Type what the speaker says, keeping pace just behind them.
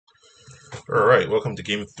Alright, welcome to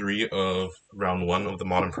game 3 of round 1 of the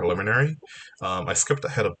Modern Preliminary. I skipped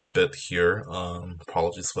ahead a bit here,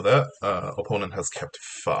 apologies for that. Opponent has kept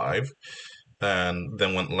 5, and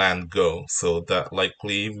then went land go, so that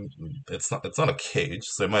likely, it's not a cage,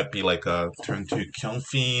 so it might be like a turn 2 Kiln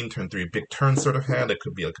Fiend, turn 3 Big Turn sort of hand, it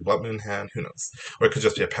could be like a Blood Moon hand, who knows. Or it could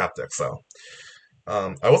just be a Path to Exile.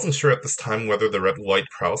 I wasn't sure at this time whether the red-white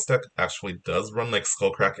Prowess deck actually does run like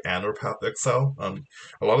Skullcrack and or Path XL.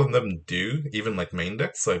 A lot of them do, even like main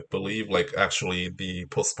decks. So I believe like actually the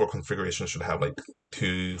post-sport configuration should have like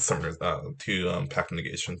two summoners, two Pact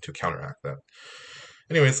Negation to counteract that.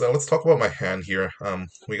 Anyways, let's talk about my hand here.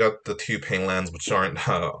 We got the two Pain lands, which aren't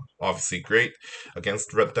obviously great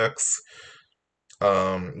against red decks.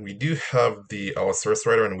 We do have the Allosaurus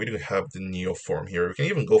Rider, and we do have the Neoform here. We can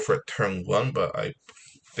even go for a turn 1, but I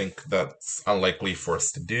think that's unlikely for us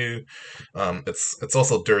to do. It's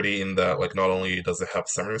also dirty in that like not only does it have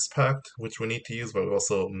Summoner's Pact, which we need to use, but we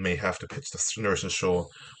also may have to pitch the Nourishing Shoal,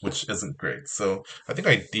 which isn't great. So I think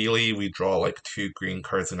ideally we draw like 2 green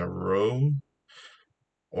cards in a row,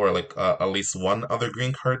 or like at least one other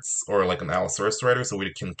green cards, or like an Allosaurus Rider, so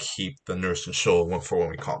we can keep the Nourishing Shoal one for when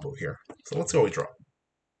we combo here. So let's see what we draw.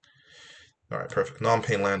 Alright, perfect.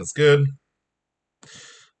 Non-pain land is good.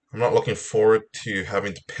 I'm not looking forward to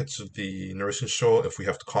having to pitch the Nourishing Shoal if we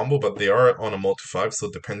have to combo, but they are on a multi-5, so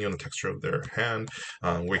depending on the texture of their hand,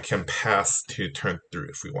 we can pass to turn 3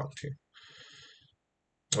 if we want to.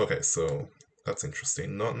 Okay, so that's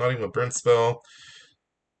interesting. Not even a burn spell.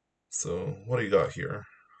 So what do you got here?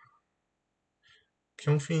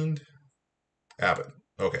 Kiln Fiend? Abbot.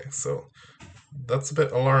 Okay, so that's a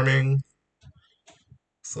bit alarming.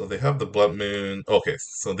 So they have the Blood Moon. Okay,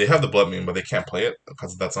 so they have the Blood Moon, but they can't play it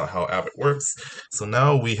because that's not how Abbot works. So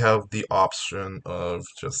now we have the option of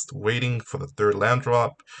just waiting for the third land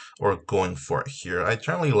drop or going for it here. I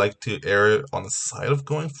generally like to err it on the side of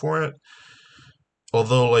going for it.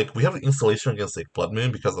 Although, like, we have an installation against like Blood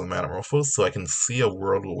Moon because of the Metamorphose, so I can see a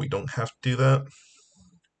world where we don't have to do that.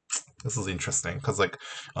 This is interesting because like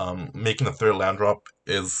making a third land drop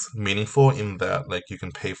is meaningful in that like you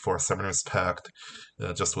can pay for Summoner's Pact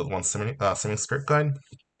just with one Summoning Spirit Guide.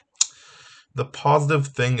 The positive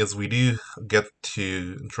thing is we do get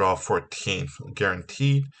to draw 14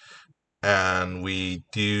 guaranteed, and we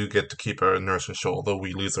do get to keep our Nourishing Shoal, although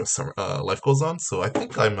we lose our life goes on. So I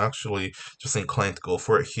think I'm actually just inclined to go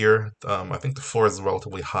for it here. I think the floor is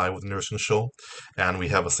relatively high with Nourishing Shoal, and we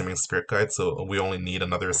have a Simian Spirit Guide, so we only need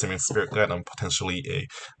another Simian Spirit Guide and potentially a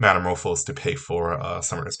Metamorphose to pay for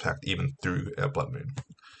Summoner's Pact, even through a Blood Moon.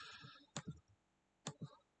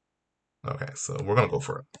 Okay, so we're gonna go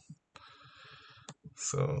for it.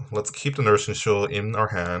 So let's keep the Nourishing Shoal in our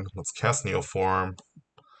hand. Let's cast Neoform.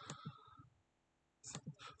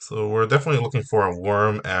 So we're definitely looking for a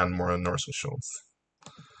worm and more Nourishing Shoals.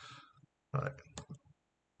 Alright.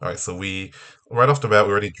 Alright, so right off the bat,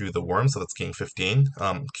 we already drew the worm, so that's gain 15.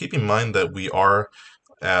 Keep in mind that we are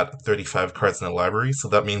at 35 cards in the library, so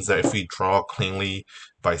that means that if we draw cleanly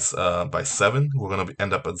by 7, we're going to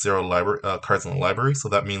end up at 0 cards in the library, so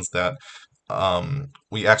that means that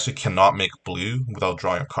we actually cannot make blue without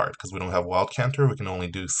drawing a card because we don't have Wild Canter. We can only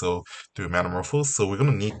do so through Metamorphose. So we're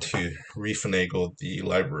going to need to refinagle the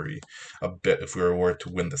library a bit if we were to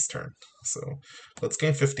win this turn. So let's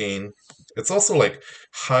gain 15. It's also like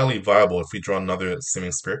highly viable if we draw another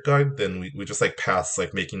Simian Spirit Guide. Then we just like pass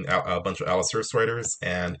like making a bunch of Allosaurus Riders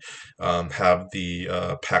and have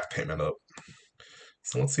the pack payment up.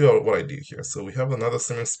 So let's see what I do here. So we have another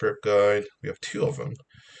Simian Spirit Guide. We have 2 of them.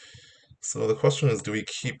 So the question is, do we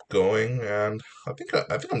keep going? And I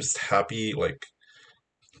think I'm just happy like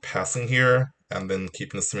passing here and then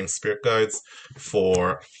keeping the Simian Spirit Guides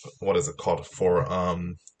for what is it called, for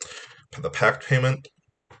the pact payment.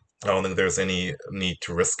 I don't think there's any need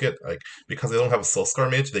to risk it, like because they don't have a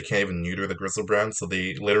Soulscar Mage, they can't even neuter the Grizzlebrand, so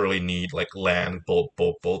they literally need like land, bolt,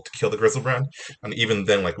 bolt, bolt to kill the Grizzlebrand. And even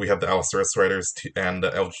then, like we have the Allosaurus Riders and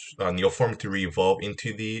the Neoform to re-evolve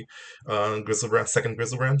into the Grizzlebrand, second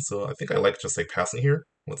Grizzlebrand. So I think I like just like passing here.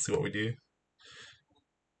 Let's see what we do.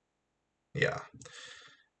 Yeah,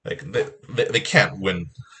 like they can't win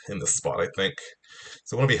in this spot, I think.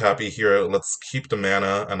 So I'm going to be happy here. Let's keep the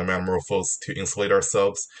mana and the Metamorphose to insulate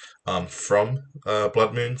ourselves from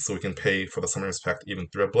Blood Moon, so we can pay for the Summoner's Pact even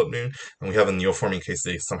through a Blood Moon. And we have a Neoform in case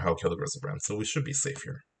they somehow kill the Grizzlebrand, so we should be safe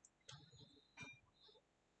here.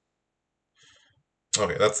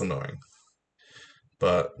 Okay, that's annoying.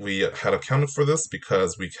 But we had accounted for this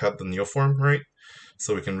because we had the Neoform, right?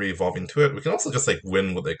 So we can re-evolve into it. We can also just like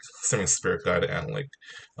win with like Simian Spirit Guide and like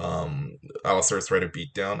Allosaurus Rider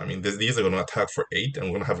beat down. I mean, these are going to attack for 8, and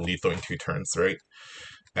we're going to have lethal in 2 turns, right?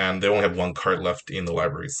 and they only have one card left in the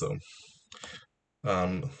library, so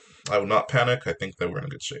um, I would not panic. I think that we're in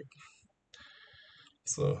good shape.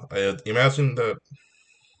 So I had imagined that.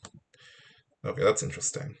 Okay, that's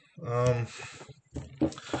interesting.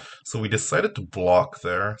 So we decided to block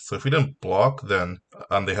there. So if we didn't block, then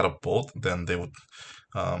and they had a bolt, then they would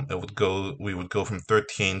it would go. We would go from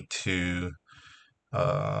 13 to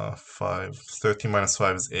 5. 13 minus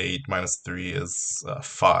 5 is 8. Minus 3 is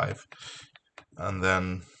 5. And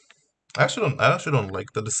then I actually don't like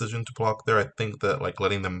the decision to block there. I think that like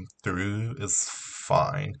letting them through is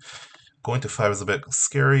fine. Going to 5 is a bit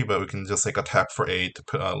scary, but we can just like attack for 8,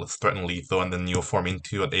 let's threaten lethal, and then Neoform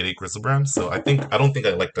into an 8/8 Grizzlebrand. So I don't think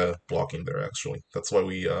I like the blocking there actually. That's why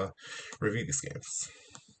we review these games.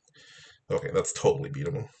 Okay, that's totally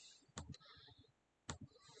beatable.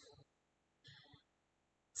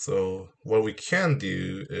 So what we can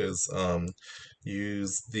do is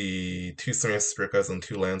use the 2 Simian Spirit Guides and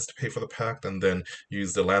 2 lands to pay for the pact, and then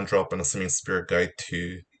use the land drop and a Simian Spirit Guide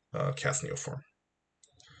to cast Neoform.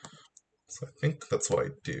 So I think that's what I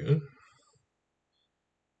do.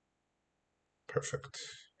 Perfect.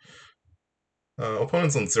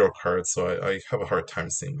 Opponent's on 0 cards, so I have a hard time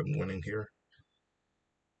seeing them winning here.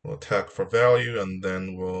 We'll attack for value, and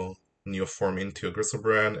then we'll Neoform into a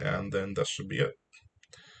Grizzlebrand, and then that should be it.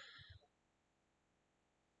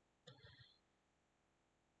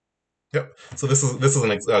 Yep. So this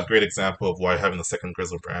is a great example of why having the second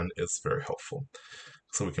Grizzlebrand is very helpful.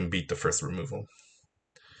 So we can beat the first removal.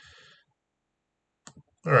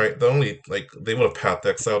 All right, the only like they would have Path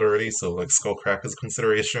exiled already, so like Skullcrack is a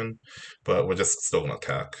consideration, but we're just still gonna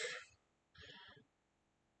attack.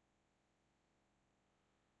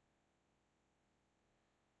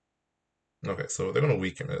 Okay, so they're gonna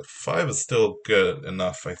weaken it. 5 is still good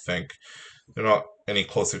enough, I think. They're not any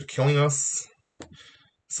closer to killing us.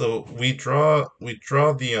 So we draw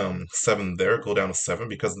the 7 there, go down to 7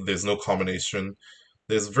 because there's no combination.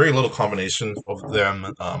 There's very little combination of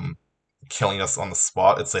them killing us on the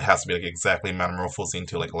spot. It has to be like exactly Metamorphose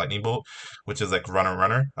into like Lightning Bolt, which is like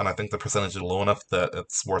runner, and I think the percentage is low enough that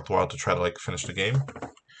it's worthwhile to try to like finish the game.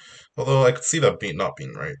 Although I could see that not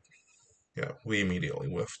being right. Yeah, we immediately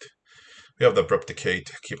whiffed. We have the Abrupt Decay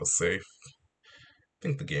to keep us safe. I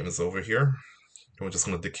think the game is over here. We're just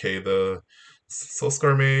gonna decay the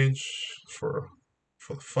Soulscar Mage for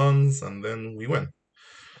the funds, and then we win.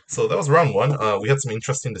 So that was round 1. We had some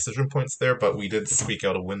interesting decision points there, but we did squeak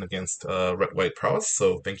out a win against Red White Prowess.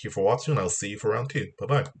 So thank you for watching, and I'll see you for round 2. Bye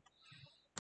bye.